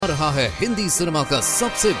रहा है हिंदी सिनेमा का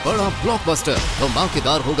सबसे बड़ा ब्लॉकबस्टर।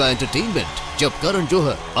 धमाकेदार होगा एंटरटेनमेंट जब करण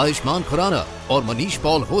जौहर, आयुष्मान खुराना और मनीष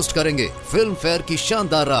पॉल होस्ट करेंगे फिल्म फेयर की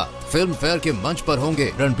शानदार रात। फिल्म फेयर के मंच पर होंगे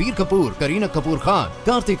रणबीर कपूर, करीना कपूर खान,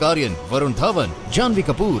 कार्तिक आर्यन, वरुण धवन, जानवी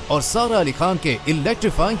कपूर और सारा अली खान के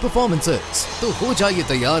इलेक्ट्रीफाइंग परफॉर्मेंसेस। तो हो जाइए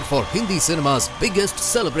तैयार for Hindi cinema's biggest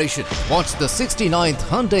celebration. Watch the 69th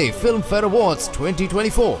Hyundai Film Fair Awards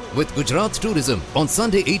 2024 with Gujarat Tourism on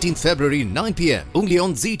Sunday 18th February 9 p.m. only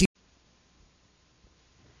on ZT.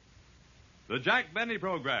 The Jack Benny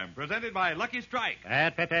Program, presented by Lucky Strike.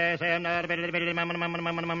 At 59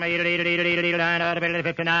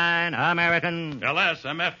 American.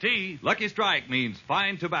 LSMFT, Lucky Strike means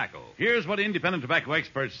fine tobacco. Here's what independent tobacco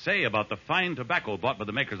experts say about the fine tobacco bought by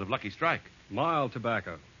the makers of Lucky Strike. Mild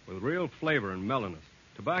tobacco with real flavor and mellowness.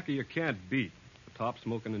 Tobacco you can't beat for top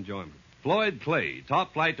smoking enjoyment. Floyd Clay,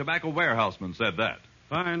 top flight tobacco warehouseman, said that.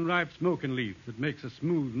 Fine, ripe smoking leaf that makes a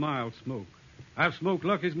smooth, mild smoke. I've smoked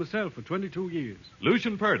Lucky's myself for 22 years.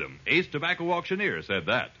 Lucian Purdom, ace tobacco auctioneer, said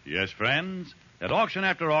that. Yes, friends. At auction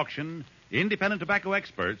after auction, independent tobacco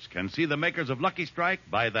experts can see the makers of Lucky Strike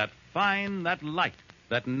buy that fine, that light,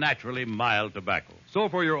 that naturally mild tobacco. So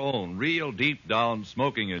for your own real deep-down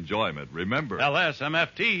smoking enjoyment, remember...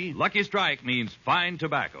 LSMFT. Lucky Strike means fine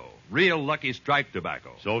tobacco. Real Lucky Strike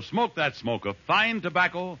tobacco. So smoke that smoke of fine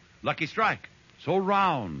tobacco, Lucky Strike. So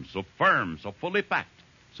round, so firm, so fully packed.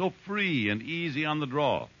 So free and easy on the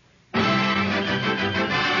draw.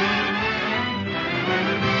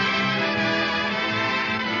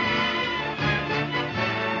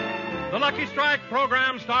 The Lucky Strike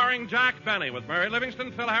program starring Jack Benny with Mary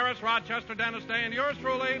Livingston, Phil Harris, Rochester, Dennis Day, and yours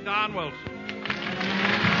truly, Don Wilson.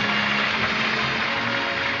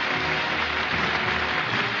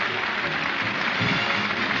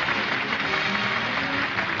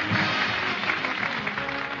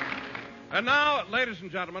 And now, ladies and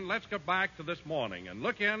gentlemen, let's get back to this morning and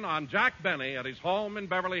look in on Jack Benny at his home in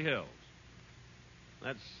Beverly Hills.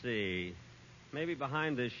 Let's see. Maybe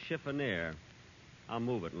behind this chiffonier. I'll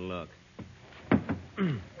move it and look.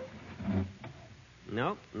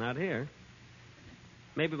 Nope, not here.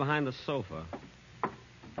 Maybe behind the sofa.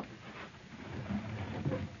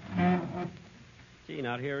 Gee,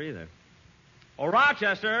 not here either. Oh,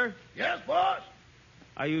 Rochester. Yes, boss?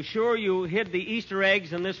 Are you sure you hid the Easter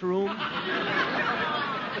eggs in this room?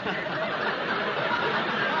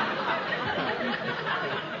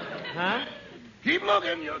 Huh? Keep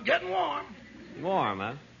looking. You're getting warm. Warm,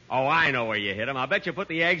 huh? Oh, I know where you hid them. I'll bet you put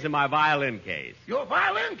the eggs in my violin case. Your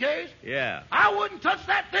violin case? Yeah. I wouldn't touch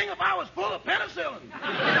that thing if I was full of penicillin.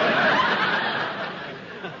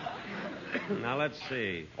 Now, let's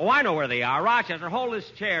see. Oh, I know where they are. Rochester, hold this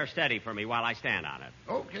chair steady for me while I stand on it.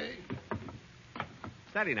 Okay.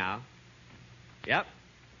 Steady now. Yep.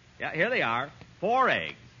 Yeah, here they are. 4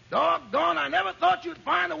 eggs. Doggone, I never thought you'd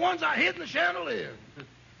find the ones I hid in the chandelier.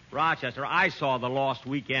 Rochester, I saw the Lost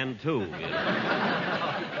Weekend, too.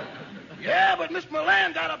 Yeah, but Miss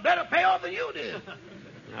Milan got a better payoff than you did.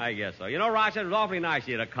 I guess so. You know, Rochester, it was awfully nice of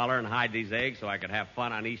you to color and hide these eggs so I could have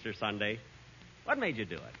fun on Easter Sunday. What made you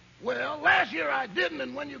do it? Well, last year I didn't,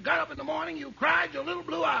 and when you got up in the morning, you cried your little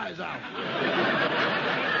blue eyes out.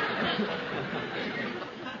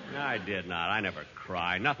 I did not. I never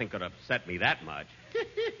cry. Nothing could upset me that much.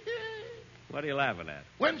 What are you laughing at?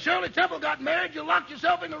 When Shirley Temple got married, you locked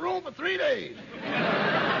yourself in the room for 3 days.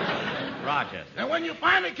 Rochester. And when you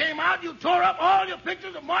finally came out, you tore up all your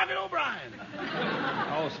pictures of Margaret O'Brien.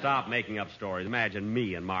 Oh, stop making up stories. Imagine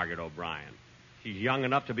me and Margaret O'Brien. She's young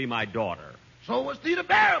enough to be my daughter. So was Theda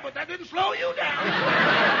Barrow, but that didn't slow you down.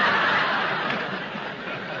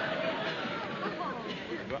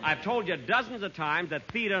 I've told you dozens of times that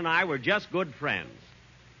Theda and I were just good friends.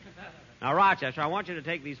 Now, Rochester, I want you to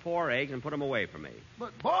take these 4 eggs and put them away from me.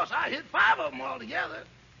 But, boss, I hid 5 of them altogether.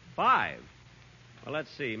 5? Well,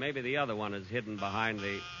 let's see. Maybe the other one is hidden behind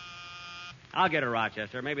the... I'll get her,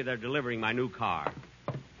 Rochester. Maybe they're delivering my new car.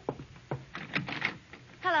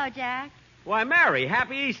 Hello, Jack. Why, Mary,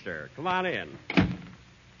 happy Easter. Come on in.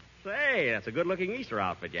 Say, that's a good-looking Easter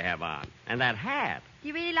outfit you have on. And that hat. Do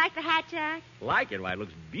you really like the hat, Jack? Like it? Why, it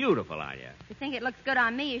looks beautiful on you. If you think it looks good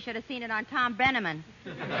on me, you should have seen it on Tom Brenneman.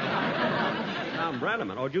 Tom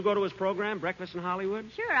Brenneman? Oh, did you go to his program, Breakfast in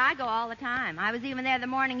Hollywood? Sure, I go all the time. I was even there the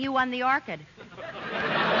morning you won the orchid.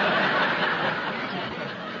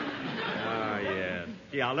 Oh, yes.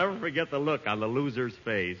 Gee, I'll never forget the look on the loser's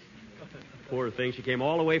face. Poor thing, she came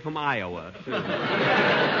all the way from Iowa.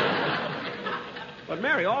 But,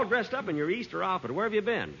 Mary, all dressed up in your Easter outfit. Where have you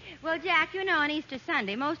been? Well, Jack, you know, on Easter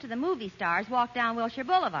Sunday, most of the movie stars walk down Wilshire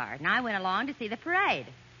Boulevard, and I went along to see the parade.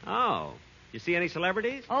 Oh. You see any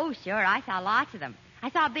celebrities? Oh, sure. I saw lots of them. I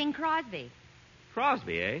saw Bing Crosby.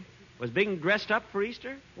 Crosby, eh? Was Bing dressed up for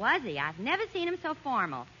Easter? Was he? I've never seen him so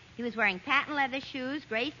formal. He was wearing patent leather shoes,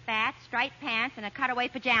 gray spats, striped pants, and a cutaway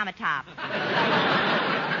pajama top.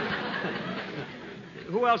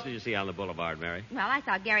 Who else did you see on the boulevard, Mary? Well, I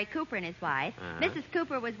saw Gary Cooper and his wife. Uh-huh. Mrs.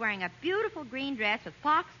 Cooper was wearing a beautiful green dress with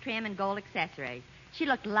fox trim and gold accessories. She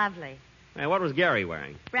looked lovely. And what was Gary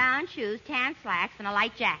wearing? Brown shoes, tan slacks, and a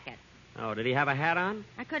light jacket. Oh, did he have a hat on?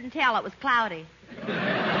 I couldn't tell. It was cloudy.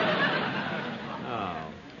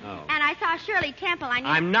 Oh. And I saw Shirley Temple.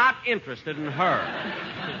 I'm not interested in her.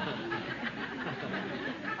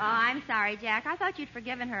 Oh, I'm sorry, Jack. I thought you'd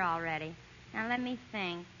forgiven her already. Now, let me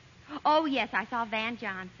think. Oh, yes, I saw Van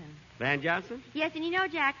Johnson. Van Johnson? Yes, and you know,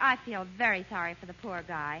 Jack, I feel very sorry for the poor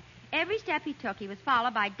guy. Every step he took, he was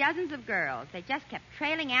followed by dozens of girls. They just kept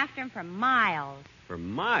trailing after him for miles. For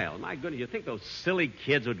miles? My goodness, you'd think those silly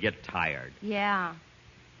kids would get tired. Yeah.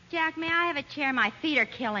 Jack, may I have a chair? My feet are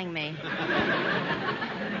killing me.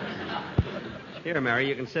 Here, Mary,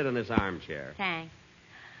 you can sit in this armchair. Thanks.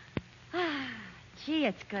 Gee,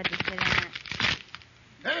 it's good to sit in it.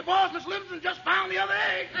 Hey, boss, Miss Livingston just found the other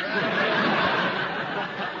egg.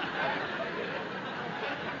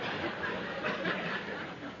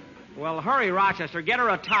 Well, hurry, Rochester. Get her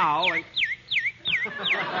a towel and...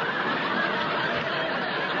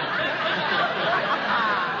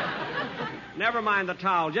 Never mind the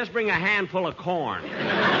towel. Just bring a handful of corn.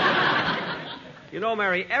 You know,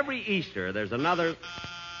 Mary, every Easter there's another...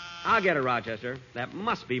 I'll get it, Rochester. That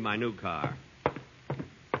must be my new car.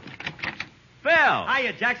 Phil!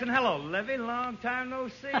 Hiya, Jackson. Hello, Livy. Long time no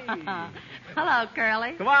see. Hello,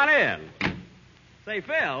 Curly. Come on in. Say,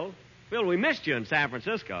 Phil, we missed you in San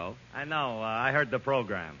Francisco. I know. I heard the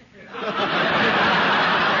program.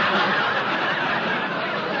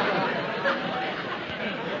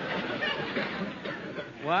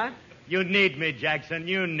 What? You need me, Jackson.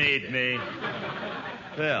 You need me.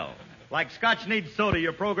 Phil. Like Scotch needs soda,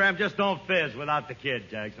 your program just don't fizz without the kid,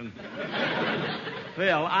 Jackson.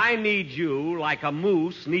 Phil, I need you like a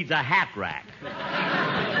moose needs a hat rack.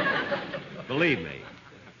 Believe me.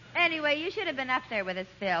 Anyway, you should have been up there with us,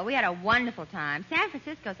 Phil. We had a wonderful time. San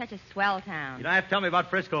Francisco's such a swell town. You don't have to tell me about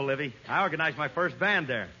Frisco, Livy. I organized my first band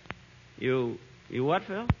there. You what,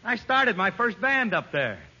 Phil? I started my first band up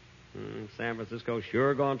there. San Francisco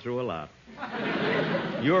sure gone through a lot.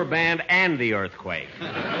 Your band and the earthquake.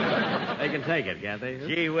 They can take it, can't they?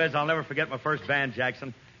 Gee whiz, I'll never forget my first band,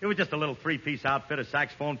 Jackson. It was just a little three-piece outfit of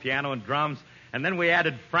saxophone, piano, and drums. And then we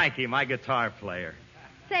added Frankie, my guitar player.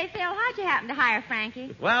 Say, Phil, how'd you happen to hire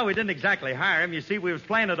Frankie? Well, we didn't exactly hire him. You see, we was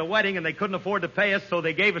playing at a wedding, and they couldn't afford to pay us, so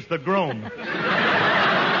they gave us the groom.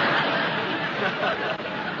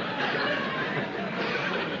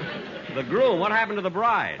 The groom? What happened to the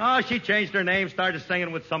bride? Oh, she changed her name, started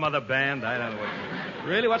singing with some other band. I don't know what.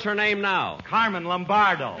 Really? What's her name now? Carmen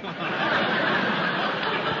Lombardo.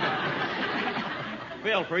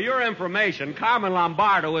 Phil, for your information, Carmen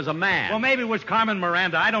Lombardo is a man. Well, maybe it was Carmen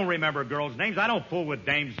Miranda. I don't remember girls' names. I don't fool with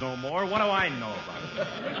dames no more. What do I know about it?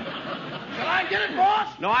 Shall I get it,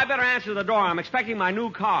 boss? No, I better answer the door. I'm expecting my new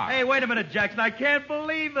car. Hey, wait a minute, Jackson. I can't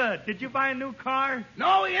believe it. Did you buy a new car?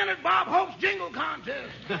 No, he entered Bob Hope's jingle contest.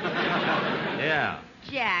 Yeah.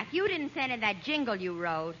 Jack, you didn't send in that jingle you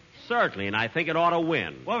wrote. Certainly, and I think it ought to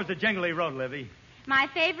win. What was the jingle he wrote, Livy? My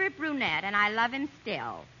favorite brunette, and I love him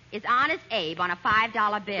still, is Honest Abe on a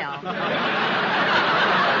 $5 bill.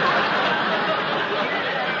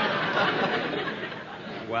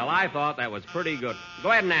 Well, I thought that was pretty good. Go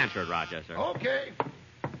ahead and answer it, Rochester. Okay.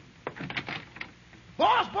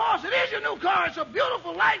 Boss, it is your new car. It's a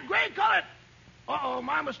beautiful light gray color. Uh-oh,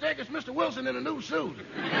 my mistake. It's Mr. Wilson in a new suit.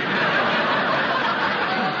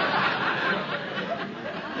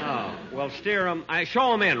 Oh, well, steer him.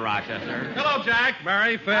 Show him in, Rochester. Hello, Jack,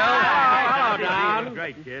 Mary, Phil. Hello, Don.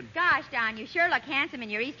 Great, kid. Gosh, Don, you sure look handsome in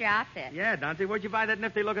your Easter outfit. Yeah, Dante, where'd you buy that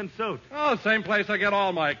nifty-looking suit? Oh, same place I get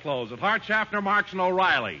all my clothes, at Hart, Schaffner, Marks, and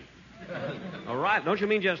O'Reilly. All right. Don't you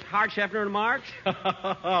mean just Hart, Scheffner, and Marks?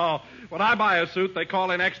 Oh, when I buy a suit, they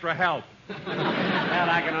call in extra help. That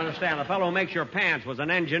I can understand. The fellow who makes your pants was an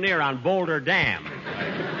engineer on Boulder Dam.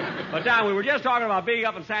 But, Don, we were just talking about being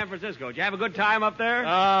up in San Francisco. Did you have a good time up there?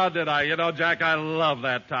 Oh, did I? You know, Jack, I love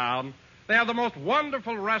that town. They have the most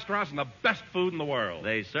wonderful restaurants and the best food in the world.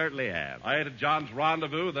 They certainly have. I ate at John's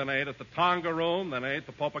Rendezvous, then I ate at the Tonga Room, then I ate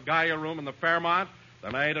the Popagaya Room in the Fairmont,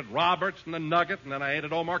 then I ate at Roberts and the Nugget, and then I ate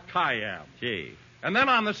at Omar Khayyam. Gee. And then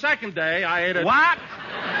on the second day, I ate at... What?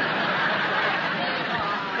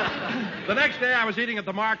 The next day I was eating at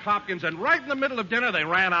the Mark Hopkins, and right in the middle of dinner, they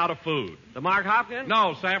ran out of food. The Mark Hopkins?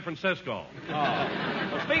 No, San Francisco. Oh.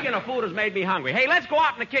 Well, speaking of food has made me hungry. Hey, let's go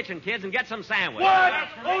out in the kitchen, kids, and get some sandwiches. What?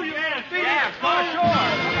 Oh, yeah. Yeah, sure.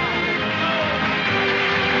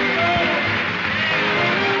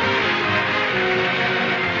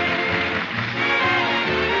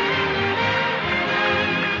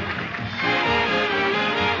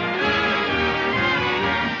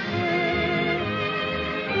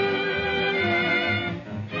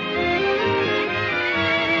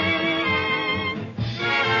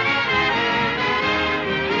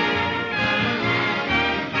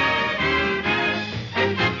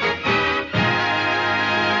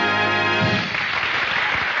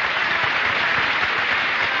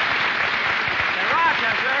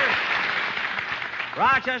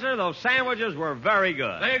 Rochester, those sandwiches were very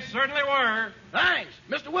good. They certainly were. Thanks.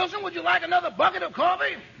 Mr. Wilson, would you like another bucket of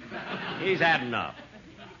coffee? He's had enough.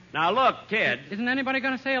 Now, look, kid. Isn't anybody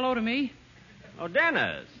going to say hello to me? Oh,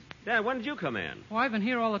 Dennis. Dennis, when did you come in? Oh, I've been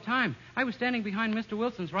here all the time. I was standing behind Mr.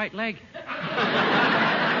 Wilson's right leg.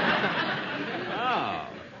 Oh.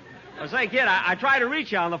 Well, say, kid, I tried to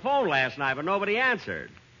reach you on the phone last night, but nobody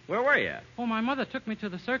answered. Where were you? Oh, my mother took me to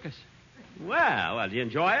the circus. Well, did you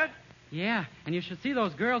enjoy it? Yeah, and you should see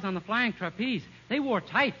those girls on the flying trapeze. They wore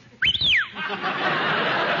tights.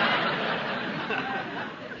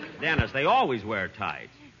 Dennis, they always wear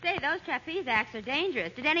tights. Say, those trapeze acts are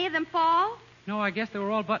dangerous. Did any of them fall? No, I guess they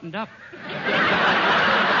were all buttoned up. Dennis,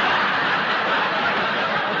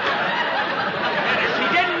 she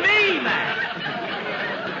didn't mean that.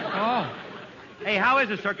 Oh. Hey, how is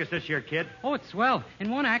the circus this year, kid? Oh, it's swell.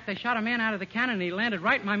 In one act, they shot a man out of the cannon and he landed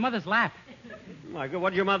right in my mother's lap. My God, what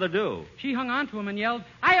did your mother do? She hung on to him and yelled,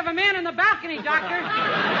 "I have a man in the balcony, doctor!"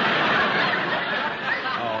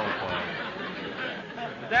 Oh,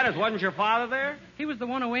 boy. Dennis, wasn't your father there? He was the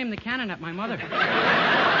one who aimed the cannon at my mother.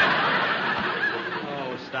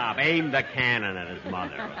 Oh, stop. Aim the cannon at his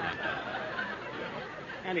mother.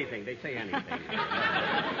 Anything. They say anything.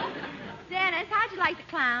 Dennis, how'd you like the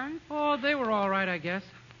clowns? Oh, they were all right, I guess.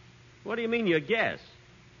 What do you mean you guess?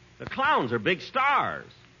 The clowns are big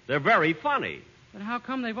stars. They're very funny. But how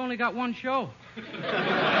come they've only got one show?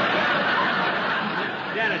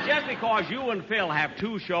 Dennis, just because you and Phil have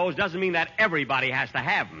two shows doesn't mean that everybody has to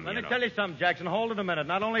have them. Let me tell you something, Jackson. Hold it a minute.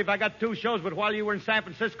 Not only have I got two shows, but while you were in San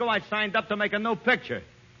Francisco, I signed up to make a new picture.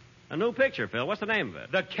 A new picture, Phil. What's the name of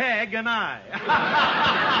it? The Keg and I.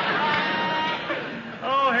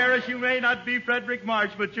 Oh, Harris, you may not be Frederick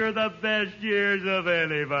March, but you're the best years of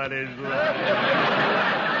anybody's life.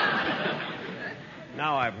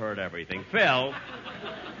 Now I've heard everything. Phil,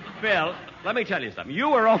 let me tell you something. You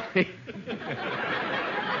were only...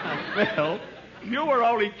 Phil, you were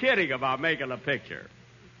only kidding about making a picture.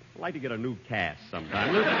 I'd like to get a new cast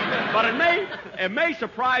sometime. But it may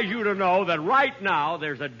surprise you to know that right now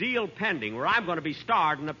there's a deal pending where I'm going to be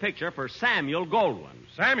starred in a picture for Samuel Goldwyn.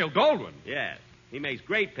 Samuel Goldwyn? Yes. He makes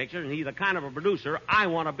great pictures, and he's the kind of a producer I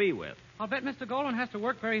want to be with. I'll bet Mr. Goldwyn has to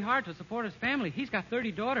work very hard to support his family. He's got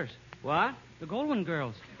 30 daughters. What? The Goldwyn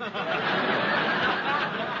girls. They're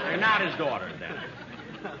not his daughters, then.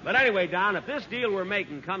 But anyway, Don, if this deal we're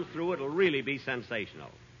making comes through, it'll really be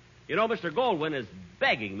sensational. You know, Mr. Goldwyn is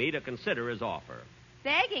begging me to consider his offer.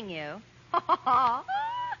 Begging you? What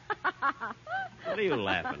are you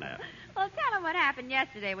laughing at? Well, tell him what happened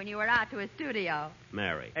yesterday when you were out to his studio.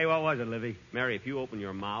 Mary. Hey, what was it, Livy? Mary, if you open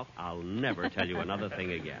your mouth, I'll never tell you another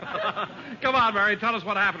thing again. Come on, Mary. Tell us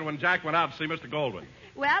what happened when Jack went out to see Mr. Goldwyn.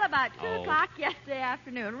 Well, about 2 o'clock yesterday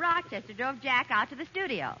afternoon, Rochester drove Jack out to the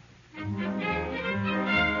studio.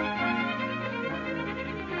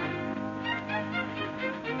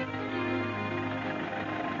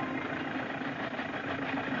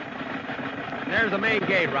 There's the main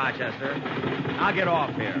gate, Rochester. I'll get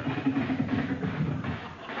off here.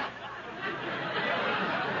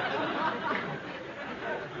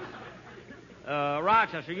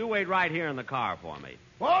 Rochester, you wait right here in the car for me.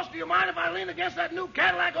 Boss, do you mind if I lean against that new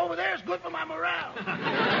Cadillac over there? It's good for my morale.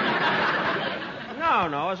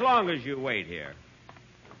 No, as long as you wait here.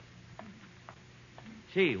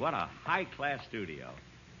 Gee, what a high-class studio.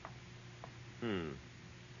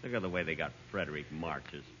 Look at the way they got Frederick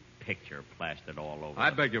March's picture plastered all over.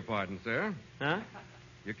 I beg your pardon, sir. Huh?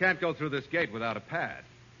 You can't go through this gate without a pass.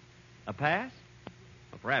 A pass?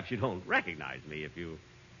 Well, perhaps you don't recognize me. If you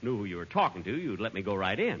knew who you were talking to, you'd let me go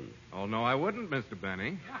right in. Oh, no, I wouldn't, Mr.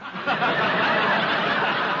 Benny.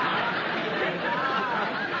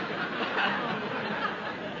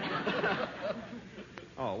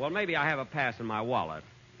 Oh, well, maybe I have a pass in my wallet.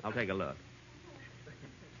 I'll take a look.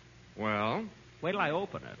 Well? Wait till I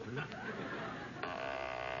open it.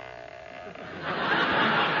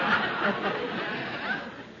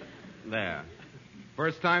 There.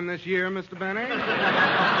 First time this year, Mr. Benny?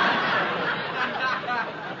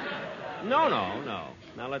 No.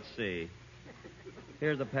 Now, let's see.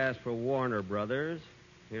 Here's a pass for Warner Brothers.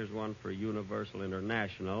 Here's one for Universal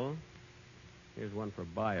International. Here's one for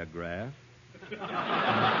Biograph.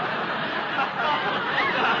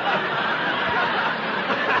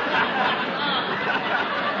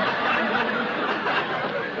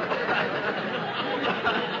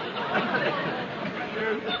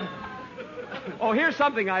 Oh, here's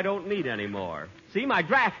something I don't need anymore. See, my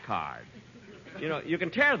draft card. You know, you can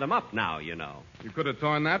tear them up now, you know. You could have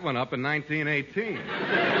torn that one up in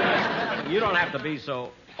 1918. You don't have to be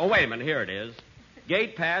so... Oh, wait a minute. Here it is.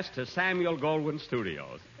 Gate pass to Samuel Goldwyn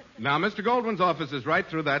Studios. Now, Mr. Goldwyn's office is right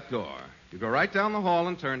through that door. You go right down the hall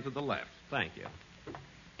and turn to the left. Thank you.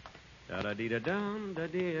 Da-da-dee-da-dum,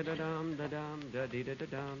 da-dee-da-dum, da-dum,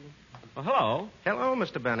 da-dee-da-da-dum. Oh, hello. Hello,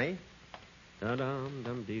 Mr. Benny. Da-dum,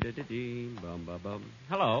 dum, dee-da-dee-dee, bum-ba-bum.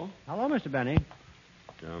 Hello. Hello, Mr. Benny.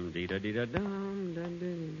 Dum, dee-da-dee-da-dum,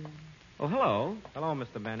 dum-dee-da. Oh, hello. Hello,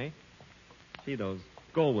 Mr. Benny. See, those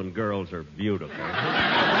Goldwyn girls are beautiful.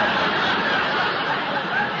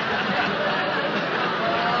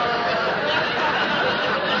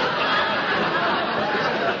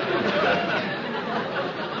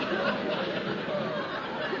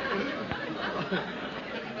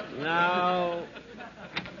 Now,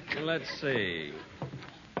 let's see.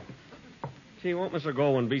 Gee, won't Mr.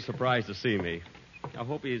 Goldwyn be surprised to see me? I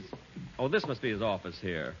hope he's... Oh, this must be his office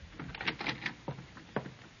here.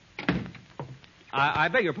 I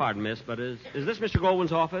beg your pardon, miss, but is this Mr.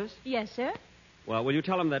 Goldwyn's office? Yes, sir. Well, will you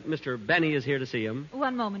tell him that Mr. Benny is here to see him?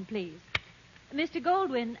 One moment, please. Mr.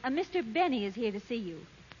 Goldwyn, Mr. Benny is here to see you.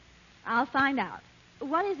 I'll find out.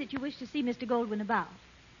 What is it you wish to see Mr. Goldwyn about?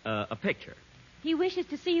 A picture. He wishes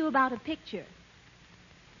to see you about a picture.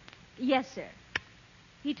 Yes, sir.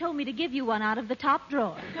 He told me to give you one out of the top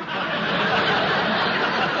drawer.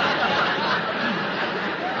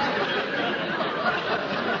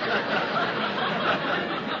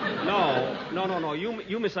 No.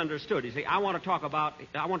 You misunderstood. You see, I want to talk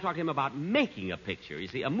to him about making a picture. You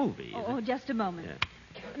see, a movie. Oh, just a moment. Yeah.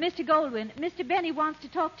 Mr. Goldwyn, Mr. Benny wants to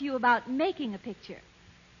talk to you about making a picture.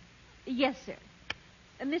 Yes, sir.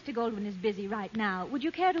 Mr. Goldwyn is busy right now. Would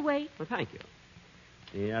you care to wait? Well, thank you.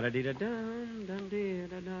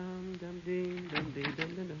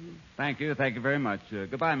 Thank you very much.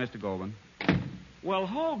 Goodbye, Mr. Goldwyn. Well,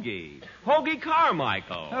 Hoagy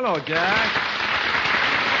Carmichael. Hello, Jack.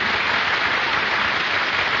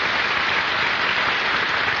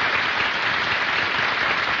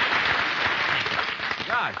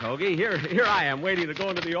 Gosh, Hoagy, here I am waiting to go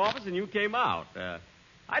into the office, and you came out. I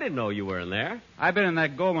didn't know you were in there. I've been in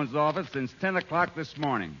that Goldwyn's office since 10 o'clock this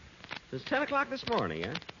morning. Since 10 o'clock this morning,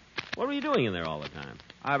 eh? What were you doing in there all the time?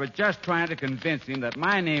 I was just trying to convince him that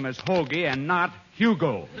my name is Hoagy and not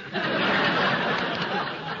Hugo.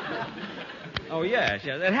 Oh, yes.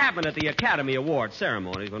 It happened at the Academy Award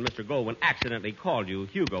ceremonies when Mr. Goldwyn accidentally called you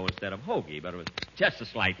Hugo instead of Hoagy, but it was just a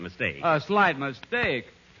slight mistake. A slight mistake?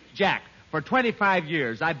 Jack, for 25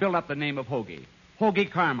 years, I built up the name of Hoagy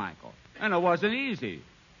Carmichael. And it wasn't easy.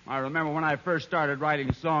 I remember when I first started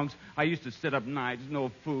writing songs, I used to sit up nights, no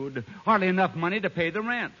food, hardly enough money to pay the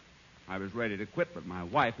rent. I was ready to quit, but my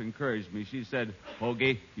wife encouraged me. She said,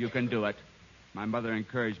 Hoagy, you can do it. My mother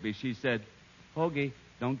encouraged me. She said, Hoagy,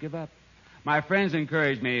 don't give up. My friends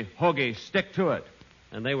encouraged me, Hoagy, stick to it.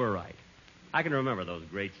 And they were right. I can remember those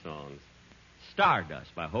great songs.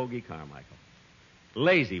 Stardust by Hoagy Carmichael.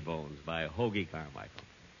 Lazy Bones by Hoagy Carmichael.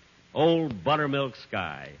 Old Buttermilk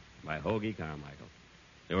Sky by Hoagy Carmichael.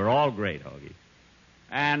 They were all great, Hoagy.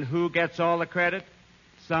 And who gets all the credit?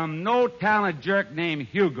 Some no-talent jerk named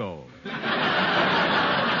Hugo.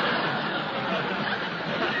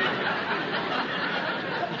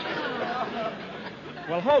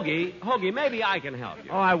 Well, Hoagy, maybe I can help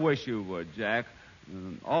you. Oh, I wish you would, Jack.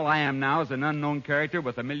 All I am now is an unknown character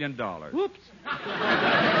with $1 million. Whoops.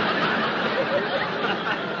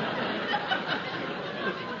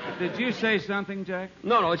 Did you say something, Jack?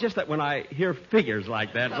 No, it's just that when I hear figures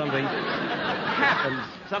like that,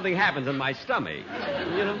 something happens in my stomach.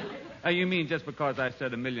 You know? You mean just because I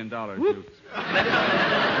said $1 million, Whoops.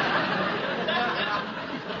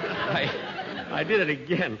 I did it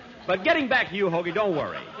again. But getting back to you, Hoagy, don't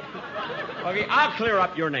worry. Hoagy, I'll clear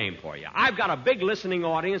up your name for you. I've got a big listening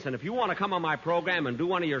audience, and if you want to come on my program and do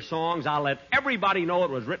one of your songs, I'll let everybody know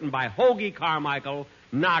it was written by Hoagy Carmichael,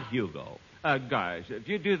 not Hugo. Gosh, if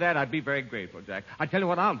you do that, I'd be very grateful, Jack. I'll tell you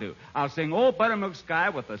what I'll do. I'll sing Old Buttermilk Sky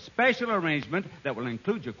with a special arrangement that will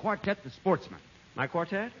include your quartet, The Sportsmen. My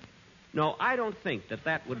quartet? No, I don't think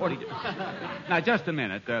that would be... Now, just a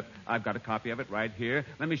minute. I've got a copy of it right here.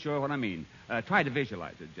 Let me show you what I mean. Try to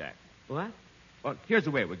visualize it, Jack. What? Well, here's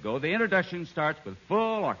the way it would go. The introduction starts with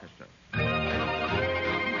full orchestra.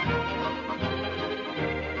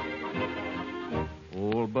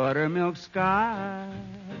 Old buttermilk sky,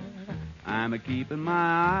 I'm a-keeping my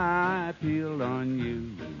eye peeled on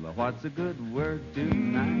you. What's a good word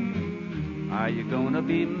tonight? Are you gonna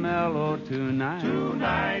be mellow tonight?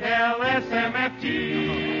 Tonight, LSMFT.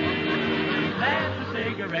 That's a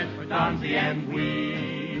cigarette for Donzie and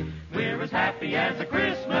we. We're as happy as a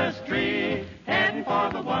Christmas tree, heading for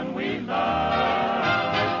the one we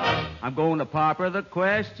love. I'm going to pop her the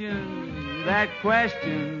question, that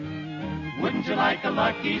question. Wouldn't you like a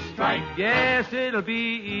lucky strike? Yes, it'll be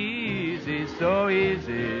easy, so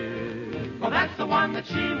easy. Well, that's the one that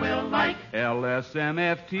she will like.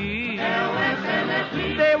 LSMFT.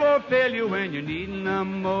 LSMFT. They won't fail you when you're needing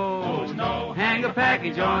them most. Oh, no. Hang a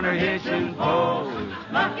package on her hitching post.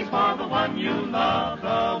 Lucky's for the one you love,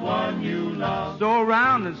 the one you love. So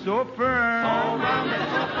round and so firm. So round and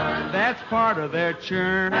so firm. That's part of their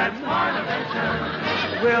churn. That's part of their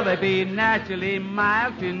churn. Will they be naturally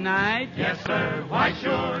mild tonight? Yes, sir. Why,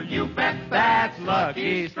 sure, you bet. That's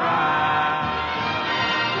Lucky Strike.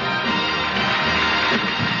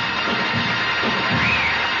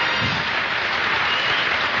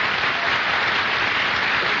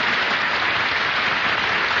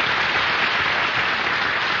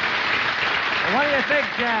 What do you think,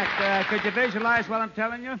 Jack? Could you visualize what I'm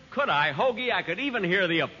telling you? Could I? Hoagy, I could even hear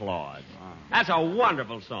the applause. That's a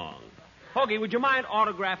wonderful song. Hoagy, would you mind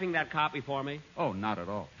autographing that copy for me? Oh, not at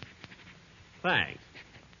all. Thanks.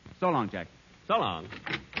 So long, Jack. So long.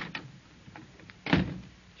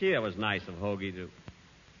 Gee, that was nice of Hoagy to...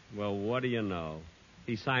 Well, what do you know?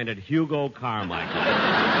 He signed it Hugo Carmichael.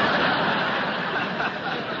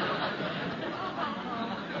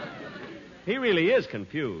 He really is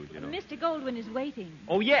confused, you know. Mr. Goldwyn is waiting.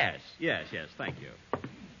 Oh, yes. Thank you.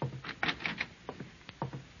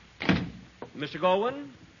 Mr. Goldwyn?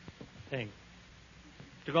 Thanks.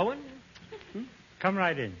 Mr. Goldwyn? Come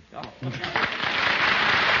right in. Oh.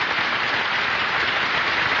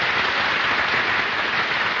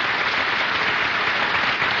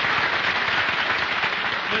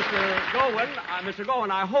 Mr. Goldwyn,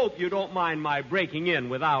 I hope you don't mind my breaking in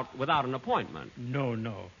without an appointment.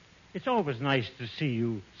 No. It's always nice to see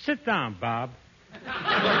you. Sit down, Bob.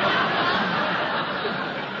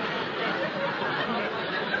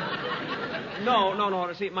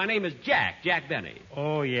 No. See, my name is Jack Benny.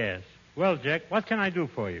 Oh, yes. Well, Jack, what can I do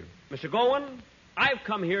for you? Mr. Goldwyn, I've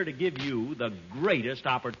come here to give you the greatest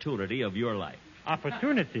opportunity of your life.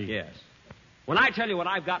 Opportunity? Yes. When I tell you what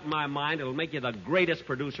I've got in my mind, it'll make you the greatest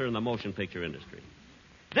producer in the motion picture industry.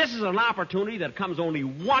 This is an opportunity that comes only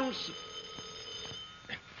once...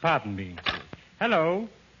 Pardon me. Hello,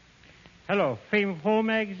 Fame of Home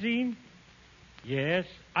magazine? Yes,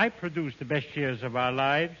 I produced the best years of our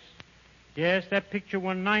lives. Yes, that picture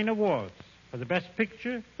won 9 awards. For the best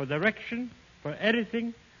picture, for direction, for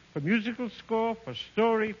editing, for musical score, for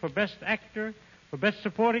story, for best actor, for best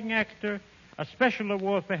supporting actor, a special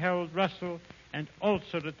award for Harold Russell, and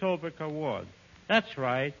also the Tolbert Award. That's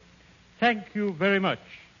right. Thank you very much.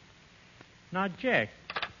 Now, Jack,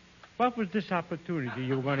 what was this opportunity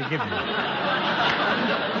you were going to give me?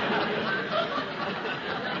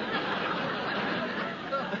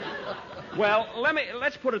 Well,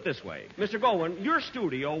 let's put it this way. Mr. Goldwyn, your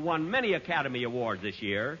studio won many Academy Awards this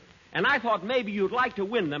year, and I thought maybe you'd like to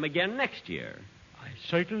win them again next year. I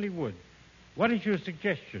certainly would. What is your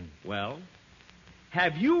suggestion? Well,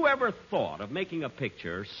 have you ever thought of making a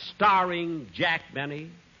picture starring Jack Benny?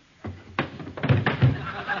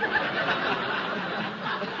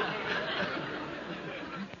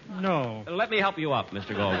 No. Let me help you up,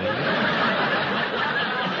 Mr. Goldwyn.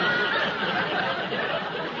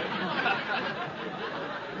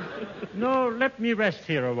 No, let me rest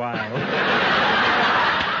here a while.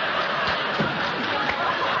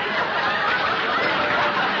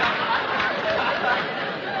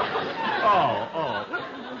 Oh.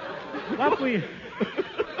 What were you...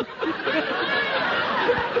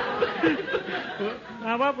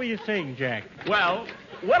 Now, what were you saying, Jack? Well,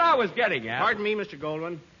 what I was getting at... Pardon me, Mr.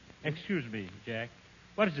 Goldwyn. Excuse me, Jack.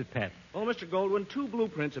 What is it, Pat? Oh, Mr. Goldwyn, 2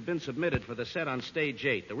 blueprints have been submitted for the set on Stage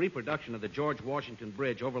 8, the reproduction of the George Washington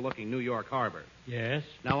Bridge overlooking New York Harbor. Yes?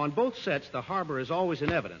 Now, on both sets, the harbor is always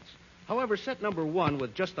in evidence. However, set number 1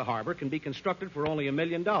 with just the harbor can be constructed for only $1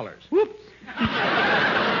 million. Whoops!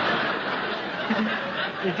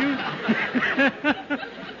 Did you...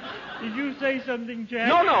 Did you say something, Jack?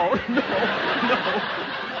 No,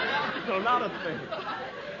 not a thing.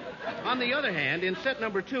 On the other hand, in set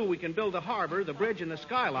number 2, we can build the harbor, the bridge, and the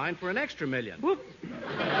skyline for an extra $1 million. Whoop.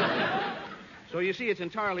 So you see, it's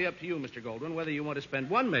entirely up to you, Mr. Goldwyn, whether you want to spend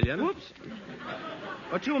 $1 million. Whoops.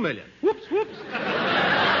 Or $2 million. Whoops, whoops.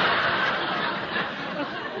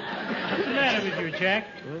 What's the matter with you, Jack?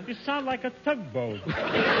 You sound like a tugboat.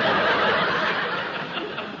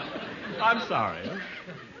 I'm sorry.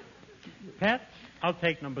 Pat, I'll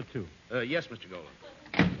take number 2. Yes, Mr.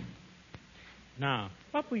 Goldwyn. Now,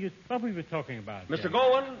 what were you talking about? Mr. Jack?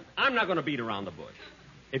 Goldwyn, I'm not going to beat around the bush.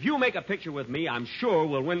 If you make a picture with me, I'm sure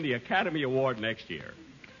we'll win the Academy Award next year.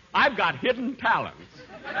 I've got hidden talents.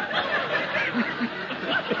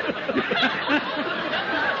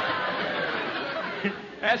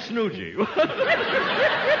 That's Snoogey.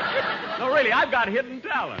 No, really, I've got hidden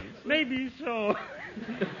talents. Maybe so.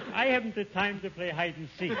 I haven't the time to play hide and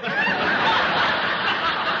seek.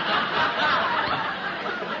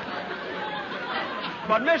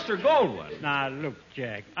 But, Mr. Goldwyn. Now, look,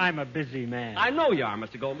 Jack, I'm a busy man. I know you are,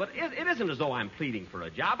 Mr. Goldwyn, but it isn't as though I'm pleading for a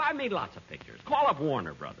job. I made lots of pictures. Call up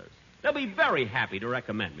Warner Brothers. They'll be very happy to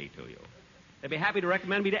recommend me to you. They'd be happy to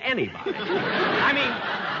recommend me to anybody. I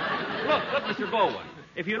mean, look, Mr. Goldwyn,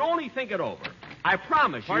 if you'd only think it over, I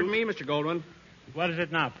promise you... Pardon me, Mr. Goldwyn. What is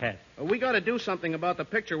it now, Pat? We got to do something about the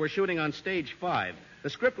picture we're shooting on stage 5. The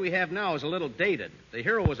script we have now is a little dated. The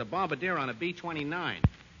hero was a bombardier on a B-29.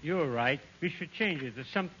 You're right. We should change it to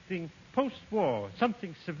something post-war,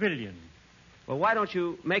 something civilian. Well, why don't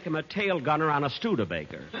you make him a tail gunner on a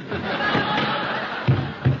Studebaker?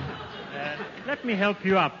 Let me help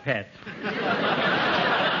you up, Pat.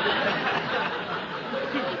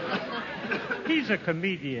 He's a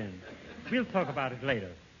comedian. We'll talk about it later.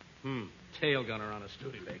 Tail gunner on a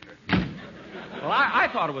Studebaker. Well, I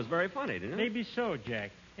thought it was very funny, didn't it? Maybe so, Jack.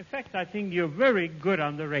 In fact, I think you're very good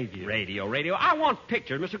on the radio. Radio. I want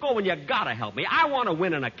pictures. Mr. Goldwyn, you gotta help me. I want to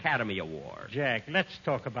win an Academy Award. Jack, let's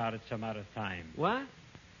talk about it some other time. What?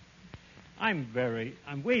 I'm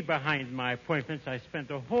way behind my appointments. I spent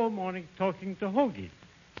the whole morning talking to Hoagy.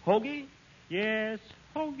 Hoagy? Yes,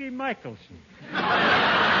 Hoagy Michelson. No,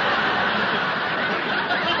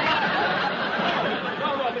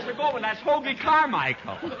 Mr. Goldwyn, that's Hoagy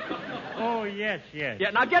Carmichael. Oh, yes. Yeah,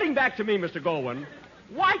 now getting back to me, Mr. Goldwyn,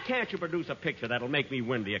 why can't you produce a picture that'll make me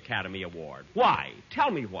win the Academy Award? Why?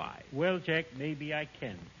 Tell me why. Well, Jack, maybe I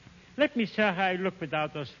can. Let me see how I look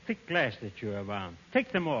without those thick glasses that you have on.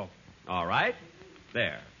 Take them off. All right.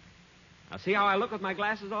 There. Now, see how I look with my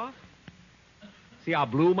glasses off? See how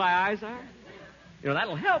blue my eyes are? You know,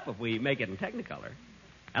 that'll help if we make it in Technicolor.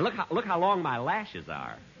 And look how long my lashes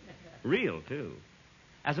are. Real, too.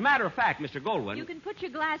 As a matter of fact, Mr. Goldwyn... You can put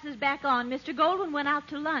your glasses back on. Mr. Goldwyn went out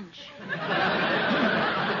to lunch.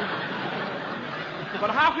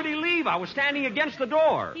 But how could he leave? I was standing against the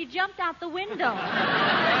door. He jumped out the window.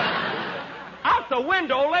 Out the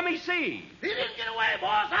window? Let me see. He didn't get away,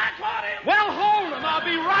 boss. I caught him. Well, hold him. I'll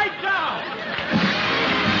be right down.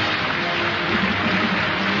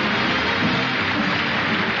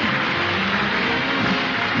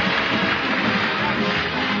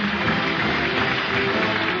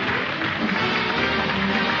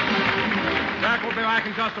 Jack will be back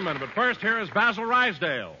in just a minute, but first, here is Basil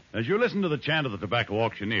Rysdale. As you listen to the chant of the tobacco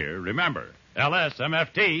auctioneer, remember,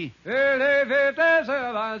 LSMFT.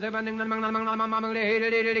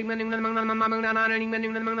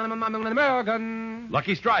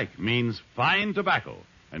 Lucky Strike means fine tobacco,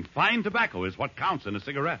 and fine tobacco is what counts in a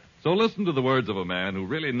cigarette. So listen to the words of a man who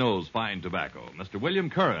really knows fine tobacco, Mr. William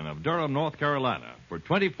Curran of Durham, North Carolina. For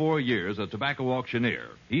 24 years, a tobacco auctioneer.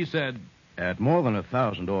 He said, At more than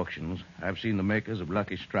 1,000 auctions, I've seen the makers of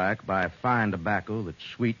Lucky Strike buy fine tobacco that's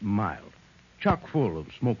sweet and mild, chock full of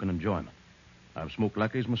smoking enjoyment. I've smoked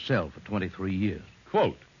Lucky's myself for 23 years.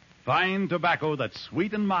 Quote, fine tobacco that's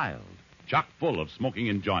sweet and mild, chock full of smoking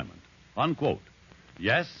enjoyment. Unquote.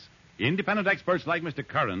 Yes, independent experts like Mr.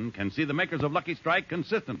 Curran can see the makers of Lucky Strike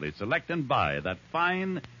consistently select and buy that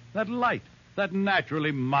fine, that light, that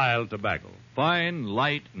naturally mild tobacco. Fine,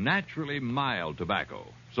 light, naturally mild tobacco.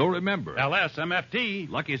 So remember, LSMFT.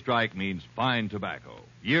 Lucky Strike means fine tobacco.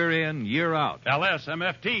 Year in, year out.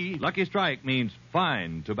 LSMFT. Lucky Strike means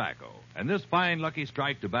fine tobacco. And this fine Lucky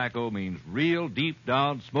Strike tobacco means real,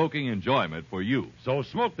 deep-down smoking enjoyment for you. So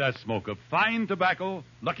smoke that smoke of fine tobacco,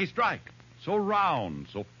 Lucky Strike. So round,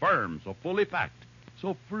 so firm, so fully packed,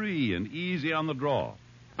 so free and easy on the draw.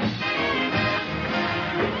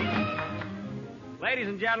 Ladies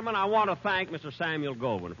and gentlemen, I want to thank Mr. Samuel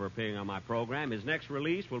Goldwyn for appearing on my program. His next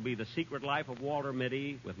release will be The Secret Life of Walter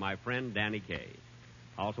Mitty with my friend Danny Kaye.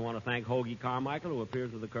 I also want to thank Hoagy Carmichael, who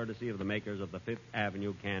appears with the courtesy of the makers of the Fifth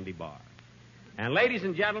Avenue Candy Bar. And ladies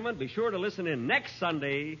and gentlemen, be sure to listen in next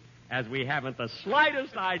Sunday as we haven't the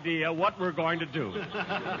slightest idea what we're going to do.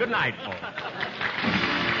 Good night, folks.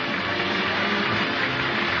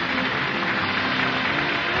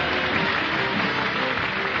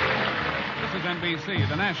 This is NBC,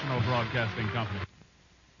 the national broadcasting company.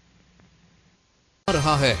 आ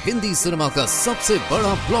रहा है Hindi cinema का सबसे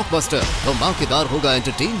बड़ा blockbuster. धमाकेदार होगा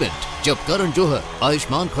entertainment जब करण जौहर,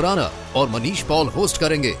 आयुष्मान खुराना और Manish Paul host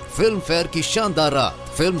करेंगे फिल्म फेयर की शानदार रात।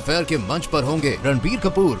 फिल्म फेयर के मंच पर होंगे रणबीर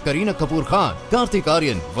कपूर, करीना कपूर खान, कार्तिक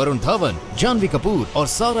आर्यन, वरुण धवन, जानवी कपूर और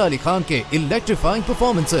सारा अली खान के इलेक्ट्रीफाइंग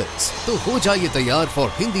परफॉर्मेंसेस। तो हो जाइए तैयार for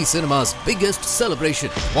Hindi cinema's biggest celebration.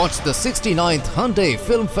 Watch the 69th Hyundai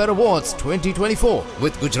Film Fair Awards 2024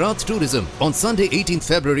 with Gujarat Tourism on Sunday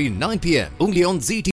 18th February 9 p.m. only on ZT.